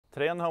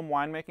Today on the Home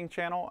Winemaking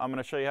channel, I'm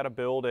going to show you how to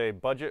build a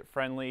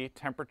budget-friendly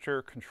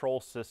temperature control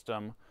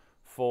system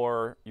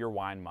for your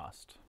wine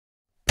must.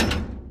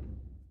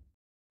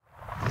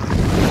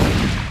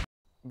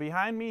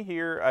 Behind me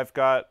here, I've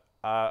got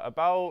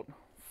about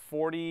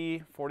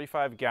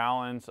 45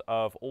 gallons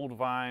of old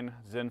vine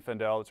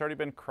Zinfandel. It's already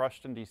been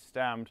crushed and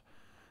destemmed.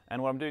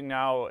 And what I'm doing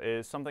now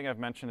is something I've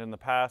mentioned in the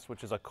past,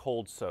 which is a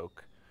cold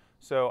soak.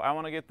 So I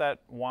want to get that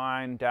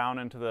wine down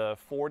into the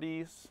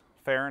 40s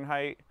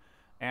Fahrenheit,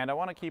 and I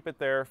want to keep it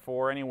there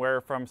for anywhere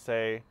from,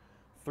 say,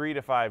 3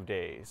 to 5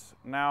 days.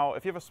 Now,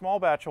 if you have a small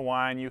batch of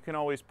wine, you can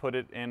always put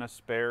it in a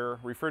spare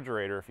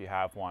refrigerator if you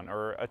have one,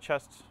 or a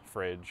chest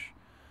fridge.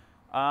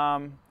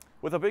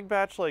 With a big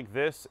batch like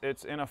this,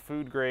 it's in a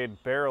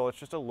food-grade barrel. It's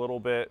just a little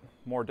bit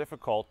more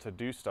difficult to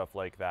do stuff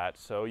like that.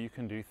 So you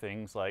can do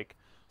things like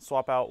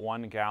swap out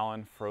 1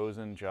 gallon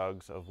frozen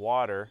jugs of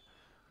water.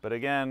 But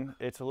again,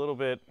 it's a little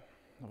bit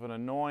of an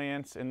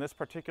annoyance. In this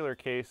particular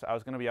case, I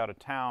was going to be out of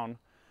town,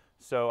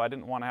 so I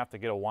didn't want to have to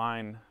get a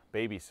wine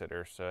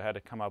babysitter, so I had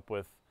to come up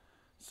with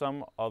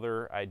some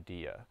other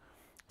idea.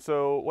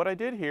 So what I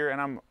did here,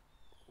 and I'm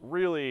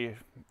really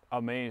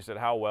amazed at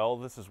how well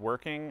this is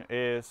working,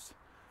 is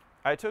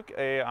I took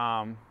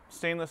a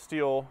stainless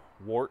steel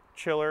wort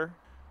chiller,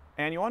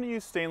 and you want to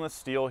use stainless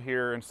steel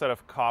here instead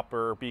of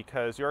copper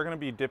because you're going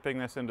to be dipping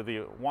this into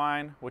the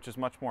wine, which is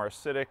much more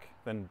acidic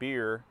than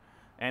beer.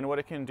 And what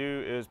it can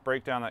do is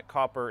break down that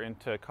copper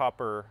into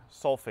copper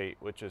sulfate,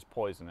 which is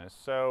poisonous.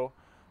 So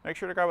make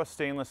sure to grab a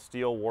stainless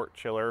steel wort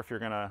chiller if you're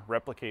going to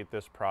replicate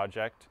this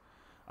project.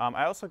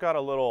 I also got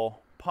a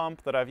little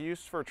pump that I've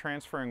used for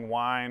transferring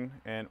wine,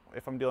 and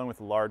if I'm dealing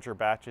with larger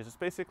batches, it's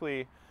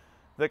basically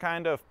the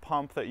kind of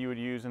pump that you would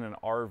use in an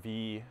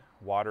RV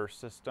water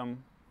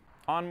system.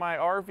 On my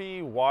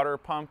RV water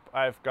pump,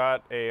 I've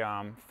got a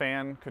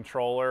fan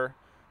controller.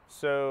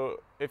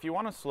 So if you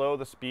want to slow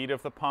the speed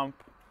of the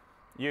pump,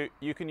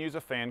 you can use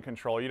a fan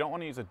control. You don't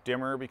want to use a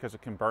dimmer because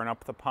it can burn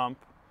up the pump.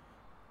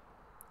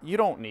 You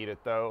don't need it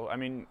though. I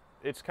mean,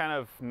 it's kind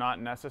of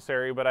not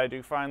necessary, but I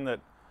do find that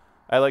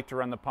I like to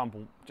run the pump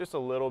just a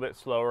little bit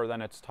slower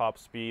than its top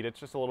speed. It's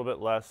just a little bit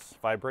less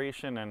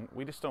vibration, and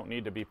we just don't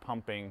need to be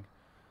pumping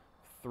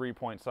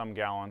 3-point-some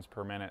gallons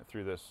per minute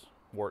through this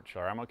wort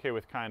chiller. I'm okay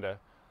with kind of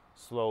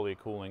slowly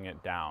cooling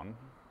it down.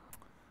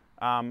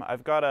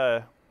 I've got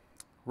a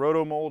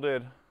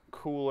roto-molded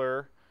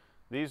cooler.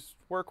 These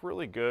work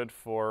really good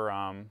for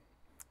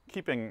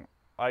keeping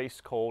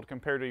ice cold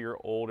compared to your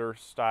older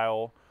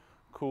style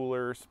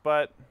coolers,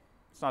 but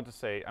it's not to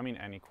say, I mean,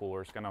 any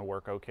cooler is going to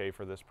work okay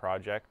for this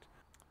project.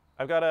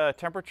 I've got a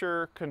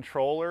temperature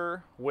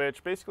controller,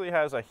 which basically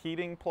has a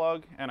heating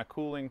plug and a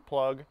cooling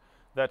plug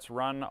that's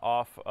run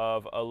off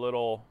of a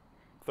little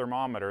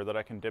thermometer that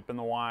I can dip in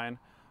the wine.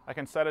 I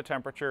can set a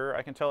temperature,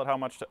 I can tell it how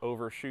much to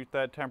overshoot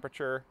that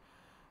temperature,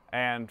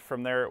 and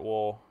from there it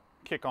will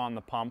kick on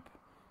the pump.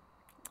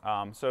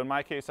 So in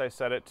my case, I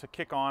set it to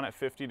kick on at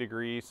 50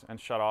 degrees and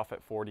shut off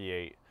at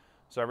 48.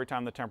 So every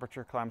time the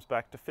temperature climbs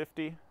back to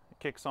 50, it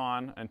kicks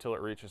on until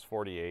it reaches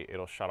 48.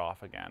 It'll shut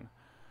off again.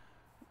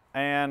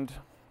 And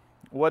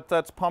what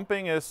that's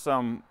pumping is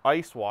some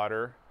ice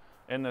water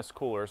in this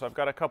cooler. So I've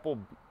got a couple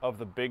of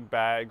the big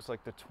bags,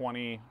 like the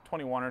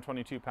 21 or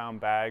 22 pound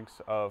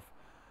bags of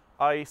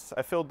ice.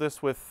 I filled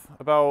this with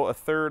about a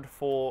third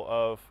full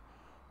of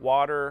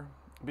water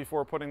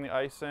before putting the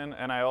ice in,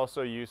 and I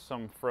also used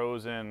some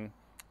frozen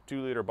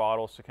 2-liter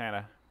bottles to kind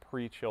of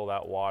pre-chill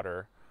that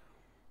water.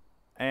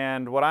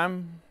 And what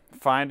I'm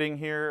finding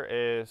here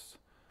is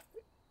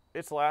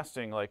it's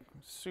lasting like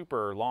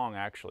super long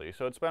actually.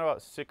 So it's been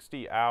about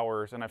 60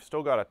 hours and I've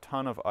still got a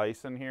ton of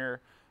ice in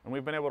here, and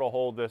we've been able to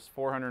hold this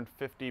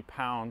 450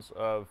 pounds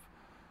of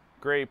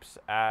grapes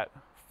at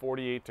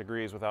 48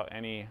 degrees without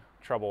any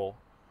trouble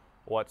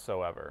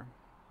whatsoever.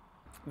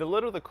 The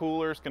lid of the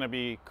cooler is going to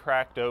be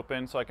cracked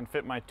open so I can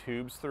fit my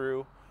tubes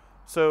through.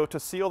 So to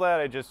seal that,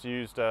 I just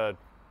used a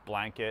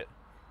blanket.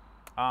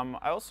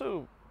 I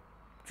also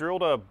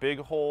drilled a big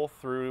hole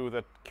through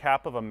the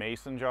cap of a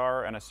mason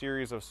jar and a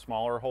series of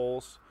smaller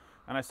holes,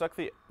 and I stuck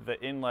the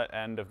inlet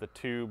end of the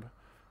tube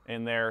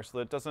in there so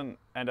that it doesn't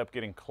end up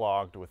getting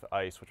clogged with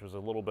ice, which was a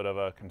little bit of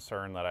a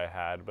concern that I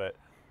had, but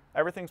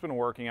everything's been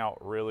working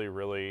out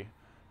really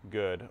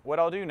good. What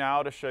I'll do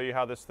now to show you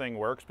how this thing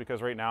works,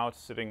 because right now it's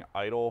sitting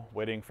idle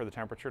waiting for the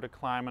temperature to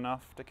climb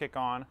enough to kick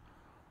on,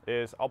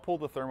 is I'll pull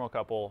the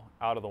thermocouple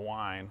out of the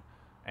wine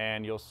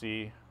and you'll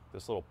see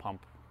this little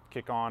pump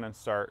kick on and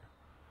start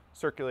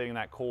circulating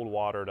that cold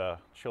water to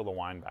chill the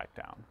wine back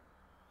down.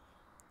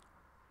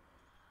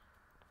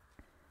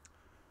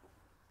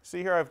 See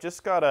here, I've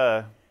just got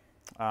a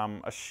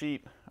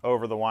sheet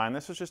over the wine.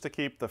 This is just to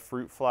keep the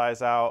fruit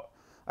flies out.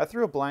 I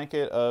threw a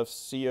blanket of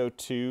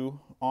CO2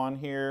 on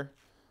here,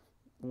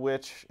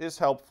 which is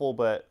helpful,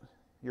 but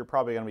you're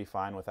probably going to be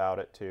fine without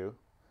it too.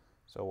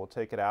 So we'll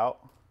take it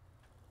out.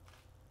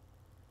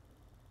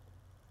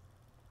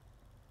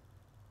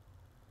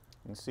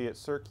 You can see it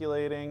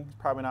circulating.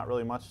 Probably not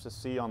really much to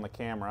see on the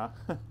camera.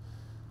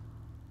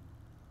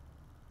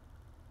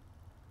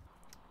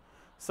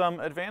 Some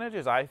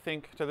advantages I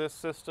think to this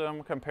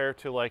system compared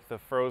to like the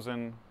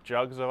frozen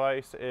jugs of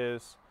ice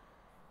is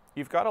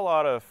you've got a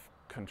lot of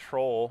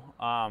control.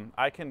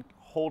 I can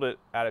hold it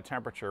at a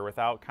temperature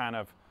without kind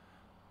of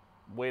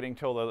waiting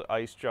till the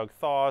ice jug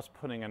thaws,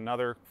 putting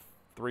another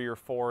 3 or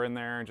 4 in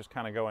there and just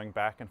kind of going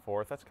back and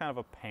forth. That's kind of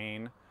a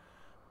pain.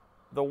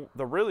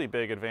 The really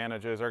big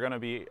advantages are going to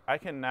be I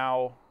can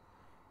now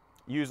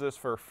use this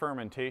for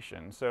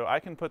fermentation. So I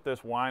can put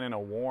this wine in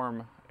a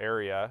warm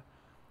area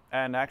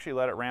and actually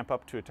let it ramp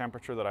up to a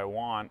temperature that I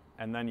want,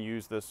 and then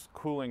use this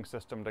cooling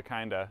system to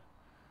kind of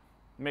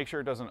make sure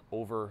it doesn't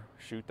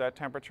overshoot that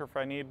temperature if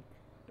I need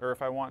or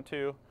if I want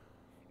to.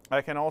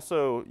 I can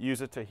also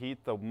use it to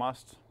heat the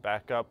must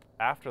back up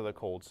after the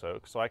cold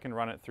soak, so I can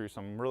run it through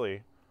some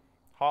really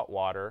hot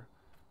water,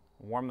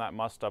 warm that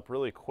must up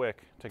really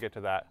quick to get to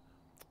that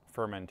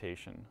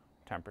fermentation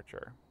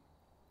temperature.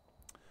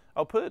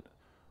 I'll put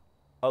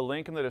a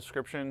link in the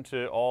description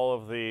to all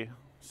of the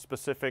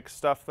specific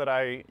stuff that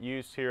I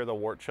used here, the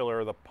wort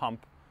chiller, the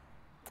pump,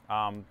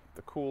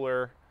 the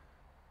cooler.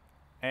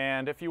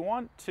 And if you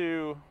want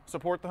to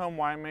support the home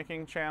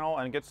winemaking channel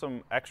and get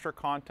some extra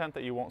content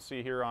that you won't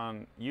see here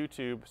on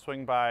YouTube,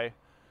 swing by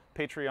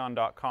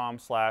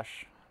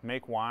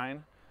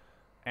patreon.com/makewine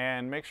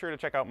and make sure to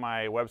check out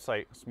my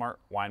website,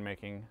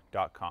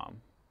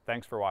 smartwinemaking.com.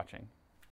 Thanks for watching.